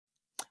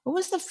What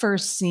was the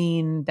first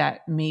scene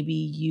that maybe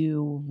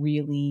you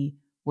really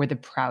were the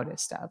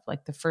proudest of?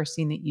 Like the first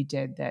scene that you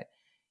did that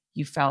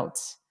you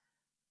felt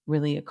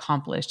really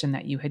accomplished and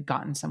that you had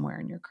gotten somewhere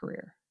in your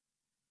career?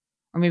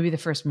 Or maybe the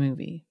first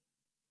movie?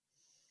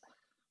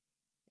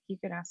 You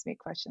could ask me a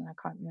question, I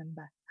can't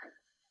remember.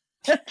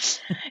 Do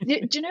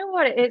you know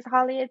what it is,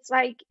 Holly? It's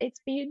like, it's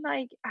been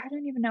like, I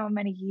don't even know how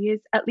many years,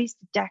 at least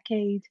a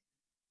decade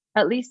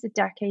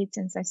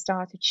since I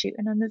started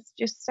shooting. And there's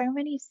just so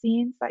many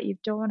scenes that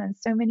you've done and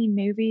so many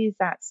movies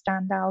that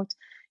stand out.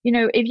 You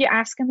know, if you're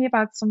asking me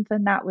about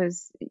something that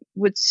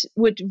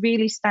would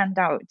really stand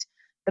out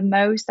the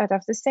most, I'd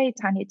have to say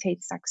Tanya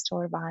Tate's Sex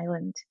Tour of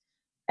Ireland.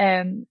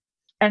 And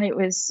it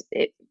was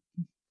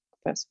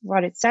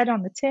what it said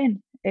on the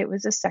tin. It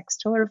was a sex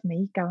tour of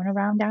me going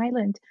around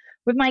Ireland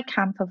with my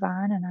camper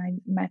van, and I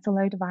met a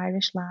load of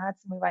Irish lads,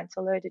 and we went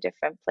to a load of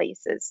different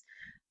places.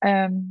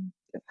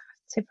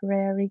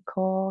 Tipperary,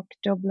 Cork,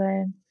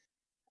 Dublin.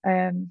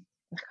 I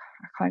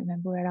can't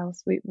remember where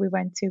else we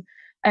went to.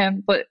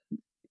 But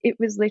it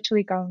was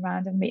literally going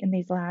around and meeting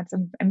these lads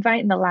and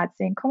inviting the lads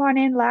in. Come on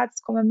in,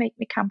 lads, come and make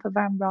me camper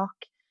van rock.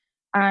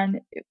 And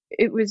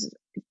it was,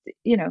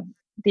 you know,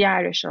 the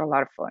Irish are a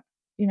lot of fun.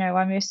 You know,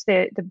 I miss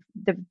the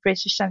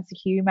British sense of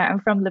humour. I'm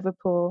from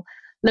Liverpool.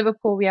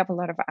 Liverpool, we have a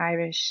lot of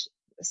Irish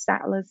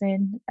settlers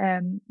in.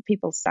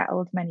 People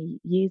settled many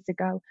years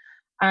ago.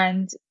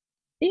 And,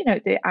 you know,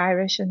 the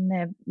Irish and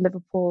the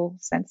Liverpool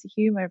sense of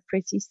humour are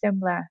pretty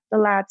similar. The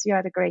lads, you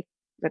had a great,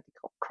 what they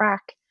call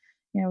crack.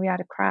 You know, we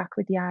had a crack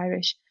with the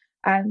Irish.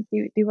 And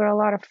they were a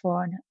lot of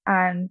fun.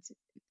 And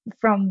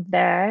from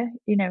there,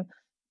 you know,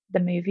 the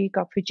movie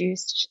got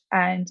produced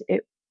and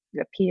it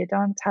appeared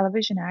on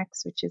Television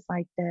X, which is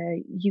like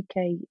the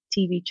UK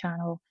TV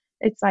channel.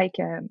 It's like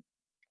a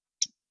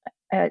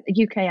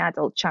UK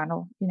adult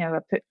channel, you know,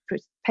 a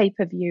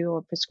pay-per-view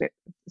or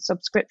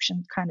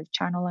subscription kind of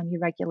channel on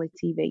your regular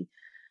TV.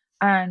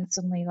 And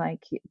suddenly,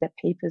 like, the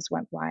papers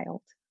went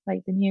wild.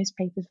 Like, the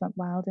newspapers went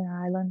wild in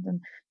Ireland,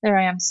 and there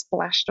I am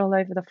splashed all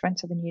over the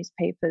front of the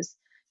newspapers.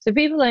 So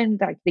people in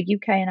like the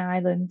UK and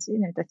Ireland, you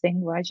know, the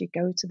thing was you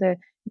go to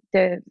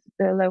the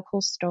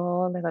local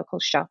store, the local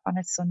shop on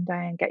a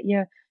Sunday and get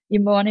your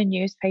morning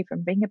newspaper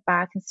and bring it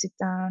back and sit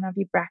down, have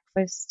your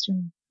breakfast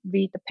and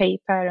read the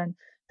paper, and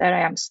there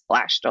I am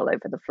splashed all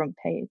over the front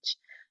page.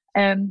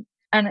 And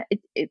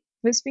it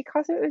was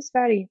because it was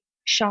very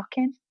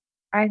shocking,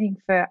 I think,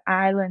 for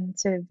Ireland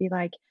to be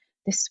like,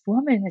 this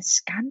woman is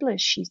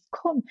scandalous.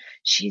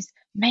 She's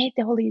made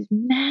all these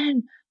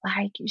men,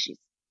 like, she's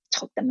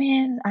took them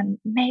in and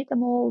made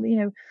them all, you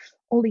know,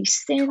 all these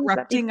sins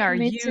corrupting that our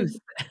committed. youth.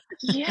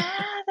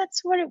 Yeah, that's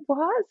what it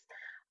was.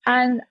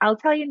 And I'll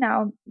tell you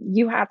now,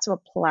 you had to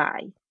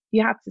apply.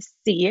 You had to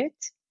see it.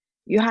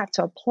 You had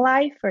to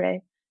apply for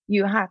it.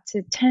 You had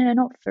to turn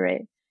up for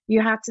it.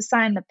 You had to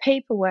sign the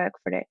paperwork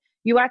for it.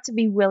 You had to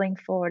be willing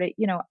for it.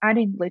 You know, I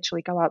didn't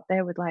literally go out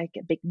there with like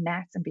a big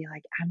net and be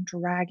like, I'm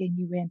dragging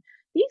you in.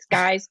 These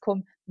guys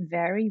come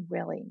very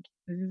willing,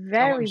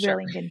 very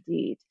willing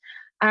indeed.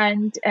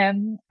 And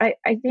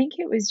I think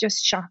it was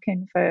just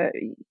shocking for,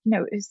 you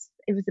know,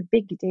 it was a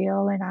big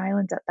deal in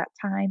Ireland at that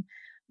time.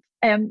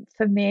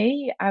 For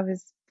me, I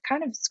was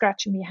kind of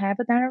scratching my head,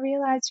 but then I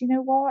realized, you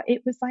know what,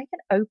 it was like an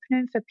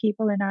opening for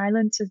people in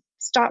Ireland to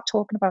start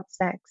talking about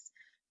sex,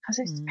 because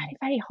it's very,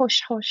 very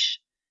hush hush,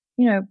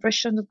 you know,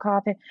 brushed under the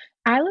carpet.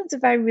 Ireland's a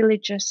very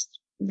religious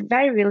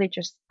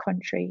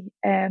country,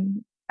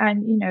 and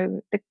you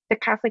know, the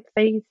Catholic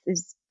faith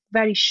is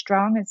very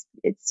strong.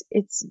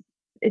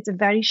 It's a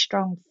very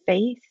strong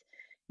faith,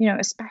 you know,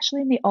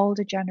 especially in the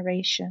older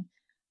generation.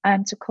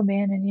 And to come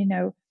in and, you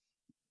know,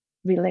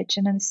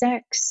 religion and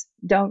sex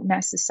don't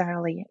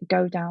necessarily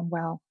go down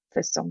well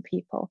for some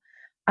people.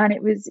 And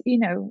it was, you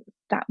know,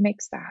 that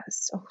makes that,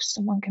 oh,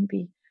 someone can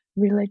be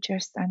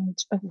religious and,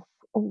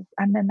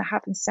 and then they're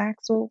having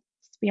sex. Well,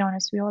 to be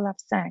honest, we all have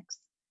sex.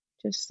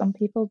 Just some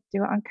people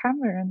do it on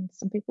camera and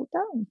some people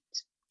don't.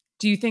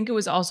 Do you think it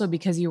was also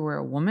because you were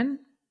a woman?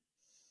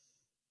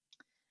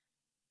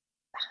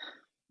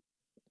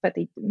 But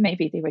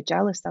maybe they were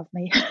jealous of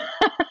me.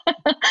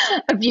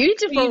 A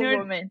beautiful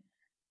woman.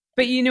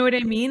 But you know what I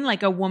mean?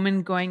 Like a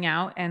woman going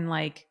out and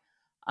like,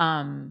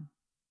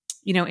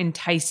 you know,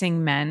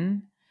 enticing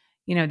men.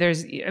 You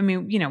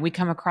know, we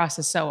come across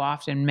this so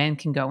often. Men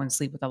can go and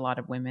sleep with a lot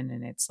of women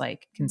and it's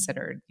like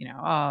considered, you know,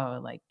 oh,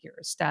 like you're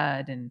a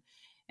stud and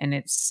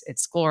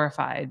it's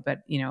glorified.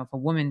 But, you know, if a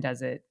woman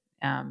does it,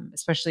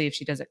 especially if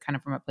she does it kind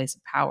of from a place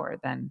of power,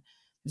 then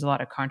there's a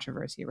lot of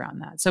controversy around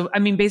that. So, I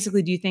mean,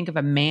 basically, do you think if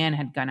a man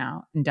had gone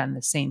out and done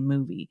the same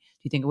movie, do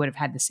you think it would have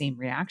had the same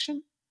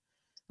reaction?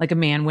 Like a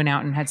man went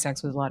out and had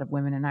sex with a lot of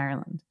women in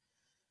Ireland?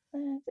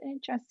 That's an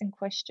interesting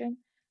question.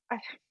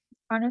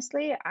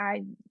 Honestly,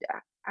 I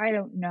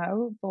don't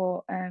know,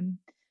 but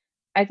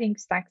I think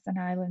sex in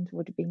Ireland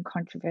would have been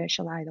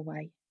controversial either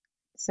way.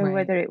 So right.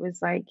 Whether it was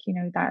like, you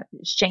know, that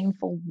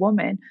shameful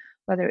woman,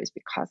 whether it was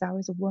because I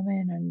was a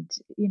woman, and,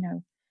 you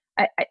know,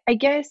 I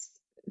guess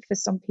for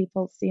some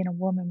people, seeing a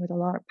woman with a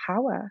lot of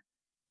power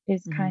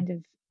is kind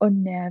of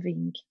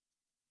unnerving.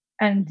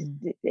 And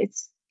Mhm.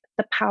 it's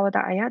the power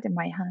that I had in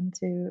my hand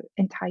to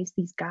entice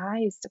these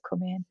guys to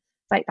come in.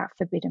 It's like that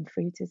forbidden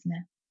fruit, isn't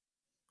it?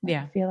 Like I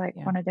Yeah. feel like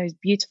Yeah. one of those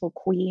beautiful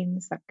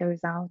queens that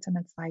goes out and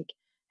it's like,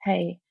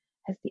 hey,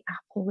 here's the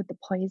apple with the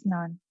poison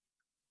on.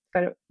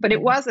 But it Yeah.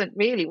 wasn't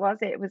really,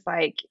 was it? It was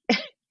like,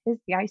 here's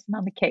the icing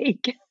on the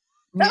cake.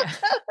 Yeah.